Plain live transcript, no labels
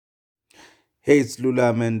Hey, it's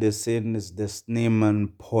Lula Mendesin. It's the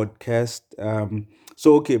Sneeman podcast.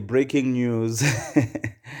 So breaking news.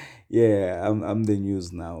 Yeah, I'm the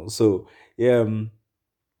news now. Yeah,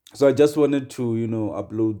 so I just wanted to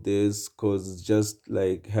upload this because it just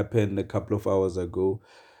like happened a couple of hours ago.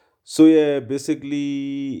 So yeah,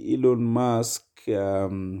 basically Elon Musk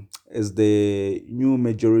is the new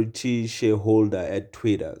majority shareholder at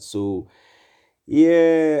Twitter. So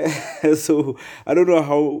yeah, so I don't know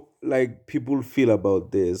how like people feel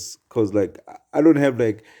about this because like I don't have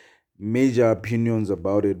like major opinions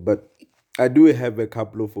about it, but I do have a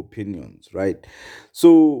couple of opinions, right?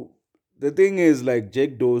 So the thing is, like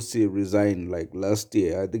Jack Dorsey resigned like last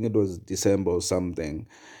year. I think it was December or something,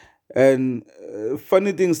 and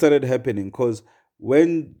funny things started happening because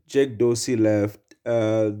when Jack Dorsey left,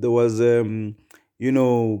 there was you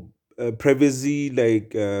know privacy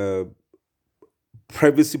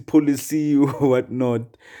privacy policy or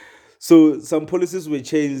whatnot. So some policies were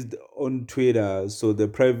changed on Twitter. So the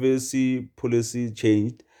privacy policy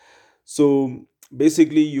changed. So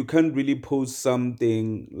basically, you can't really post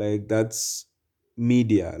something like that's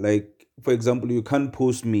media. Like, for example, you can't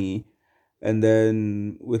post me and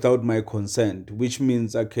then without my consent, which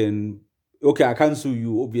means okay, I can't sue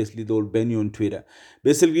you. Obviously, they'll ban you on Twitter.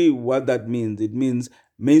 Basically, what that means, it means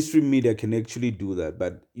mainstream media can actually do that,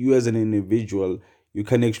 but you as an individual, you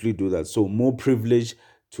can actually do that. So, more privilege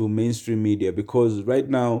to mainstream media because right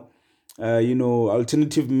now,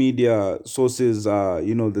 alternative media sources are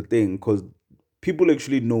the thing because people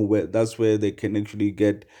actually know where that's where they can actually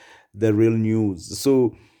get the real news.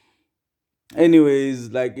 So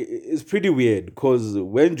anyways, like it's pretty weird because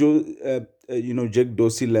when Jack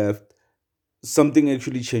Dorsey left, something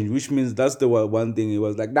actually changed, which means that's the one thing. He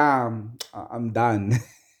was like, nah, I'm done.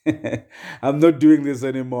 I'm not doing this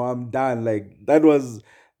anymore. I'm done. Like that was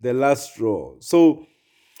the last straw. So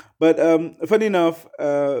but funny enough,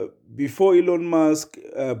 before Elon Musk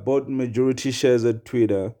bought majority shares at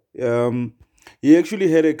Twitter, he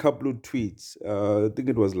actually had a couple of tweets. I think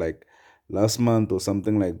it was like last month or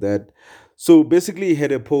something like that. So basically, he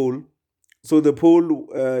had a poll. So the poll,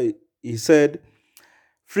 he said,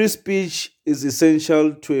 free speech is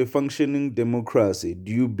essential to a functioning democracy.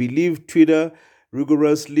 Do you believe Twitter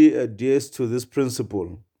rigorously adheres to this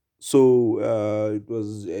principle? So it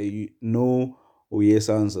was a no or yes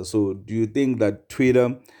answer. So do you think that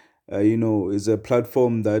Twitter, is a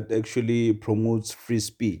platform that actually promotes free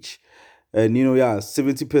speech? And yeah,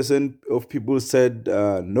 70% of people said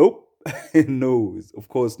nope, no, of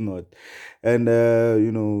course not. And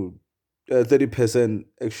 30%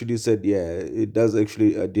 actually said yeah, it does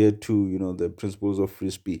actually adhere to the principles of free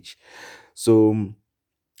speech. So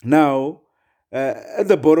now, at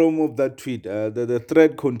the bottom of that tweet, the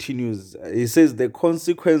thread continues. It says the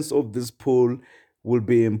consequence of this poll will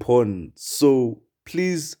be important. So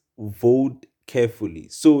please vote carefully.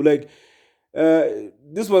 So, like, uh,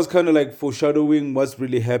 this was kind of like foreshadowing what's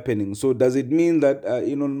really happening. So, does it mean that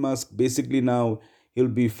Elon Musk basically now he'll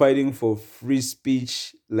be fighting for free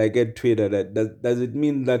speech like at Twitter? Does it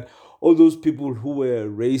mean that all those people who were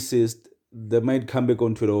racist they might come back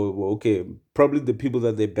on Twitter? Okay, probably the people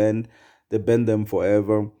that they banned them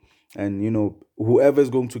forever. And whoever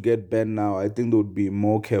is going to get banned now, I think they would be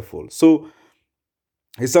more careful. So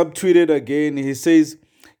he subtweeted again. He says,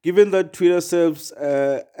 given that Twitter serves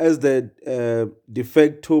as the de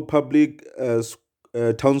facto public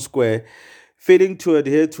town square, failing to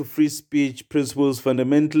adhere to free speech principles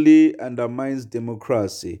fundamentally undermines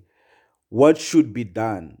democracy. What should be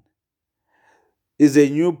done? Is a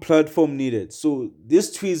new platform needed? So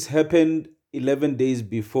this tweets happened 11 days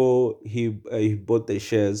before he bought the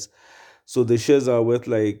shares. So the shares are worth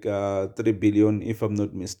like 3 billion, if I'm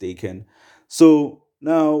not mistaken. So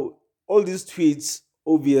now all these tweets,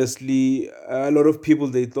 obviously, a lot of people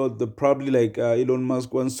they thought that probably like Elon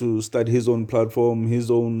Musk wants to start his own platform, his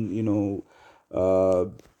own,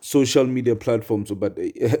 social media platform. So, but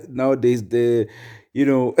nowadays the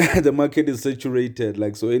market is saturated.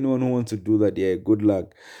 Like so, anyone who wants to do that, yeah, good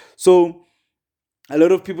luck. So a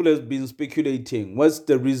lot of people have been speculating what's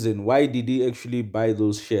the reason why did he actually buy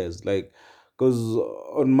those shares, like because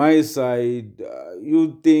on my side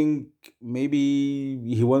you think maybe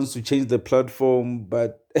he wants to change the platform,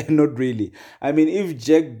 but not really. I mean, if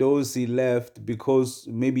Jack Dorsey left because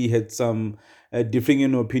maybe he had some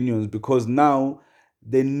differing opinions, because now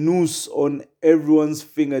the noose on everyone's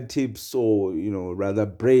fingertips, or rather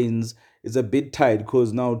brains, is a bit tight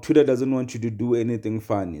because now Twitter doesn't want you to do anything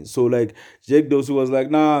funny. So like Jake Dorsey was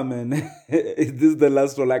like, nah, man, this is the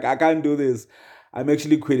last one. Like, I can't do this. I'm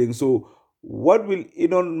actually quitting. So, what will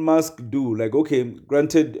Elon Musk do? Like, okay,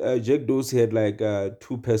 granted, Jake Dorsey had like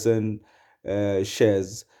 2%.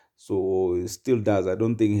 shares. So he still does. I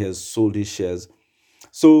don't think he has sold his shares.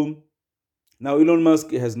 So now Elon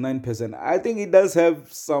Musk has 9%. I think he does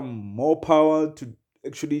have some more power to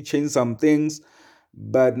actually change some things,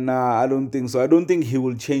 but nah, I don't think so. I don't think he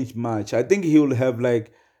will change much. I think he will have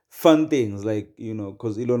like fun things, like,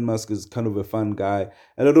 because Elon Musk is kind of a fun guy.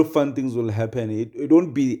 A lot of fun things will happen. It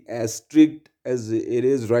won't be as strict as it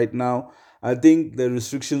is right now. I think the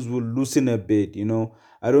restrictions will loosen a bit.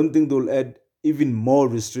 I don't think they'll add even more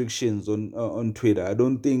restrictions on Twitter. I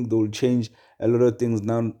don't think they'll change a lot of things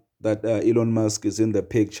now that Elon Musk is in the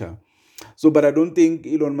picture. So, but I don't think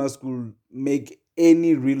Elon Musk will make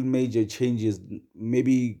any real major changes.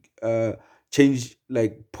 Maybe change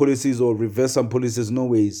like policies or reverse some policies. No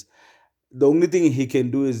ways. The only thing he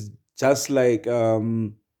can do is just like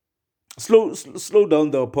slow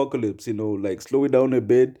down the apocalypse. Like slow it down a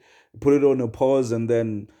bit, put it on a pause, and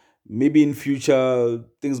then maybe in future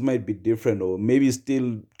things might be different, or maybe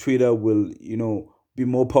still Twitter will be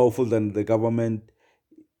more powerful than the government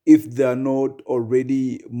if they are not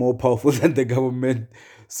already more powerful than the government.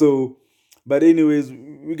 So, but anyways,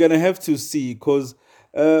 we're gonna have to see because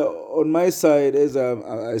on my side, as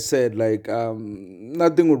I said, like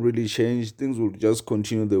nothing will really change. Things will just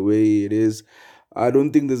continue the way it is. I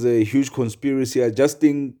don't think there's a huge conspiracy. I just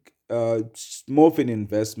think it's more of an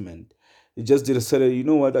investment. It just decided, you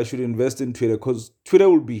know what, I should invest in Twitter because Twitter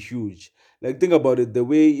will be huge. Like think about it, the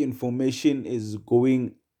way information is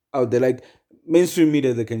going out there, like mainstream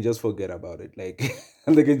media, they can just forget about it. Like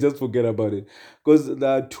they can just forget about it because there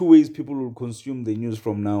are two ways people will consume the news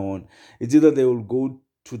from now on. It's either they will go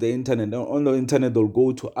to the internet. On the internet they'll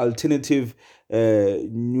go to alternative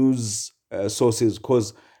news sources,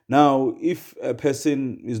 because now if a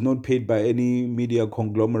person is not paid by any media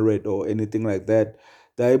conglomerate or anything like that,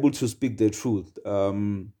 they're able to speak the truth. They're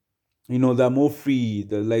more free.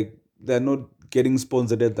 They're not getting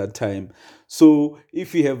sponsored at that time. So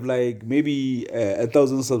if you have like maybe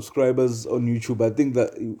 1,000 subscribers on YouTube, I think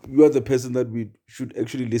that you are the person that we should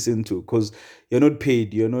actually listen to, because you're not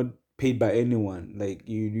paid by anyone. Like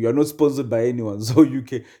you're not sponsored by anyone. So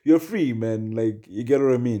you're free, man. Like, you get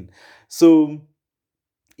what I mean. So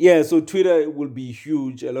yeah, so Twitter will be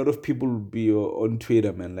huge. A lot of people will be on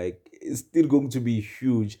Twitter, man. Like, it's still going to be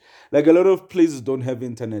huge. Like, a lot of places don't have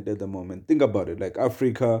internet at the moment. Think about it. Like,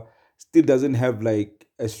 Africa still doesn't have like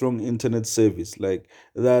a strong internet service. Like,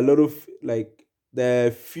 there are a lot of like there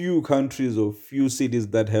are few countries or few cities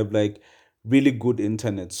that have like really good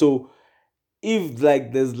internet. So if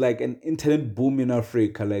like there's like an internet boom in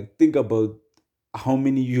Africa, like think about how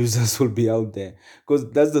many users will be out there, because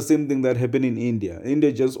that's the same thing that happened in India.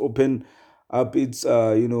 India just opened up its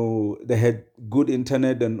they had good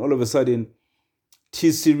internet, and all of a sudden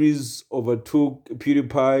T series overtook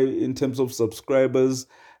PewDiePie in terms of subscribers.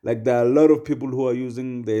 Like, there are a lot of people who are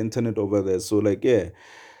using the internet over there. So like, yeah,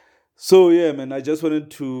 so yeah, man, I just wanted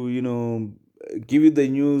to, give you the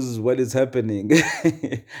news, what is happening.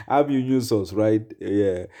 I'm your news source, right?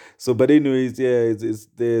 Yeah. So, but anyways, yeah, it's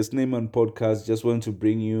the Snayman podcast. Just wanted to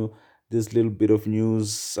bring you this little bit of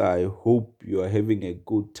news. I hope you are having a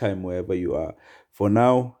good time wherever you are. For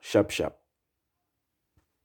now, sharp sharp.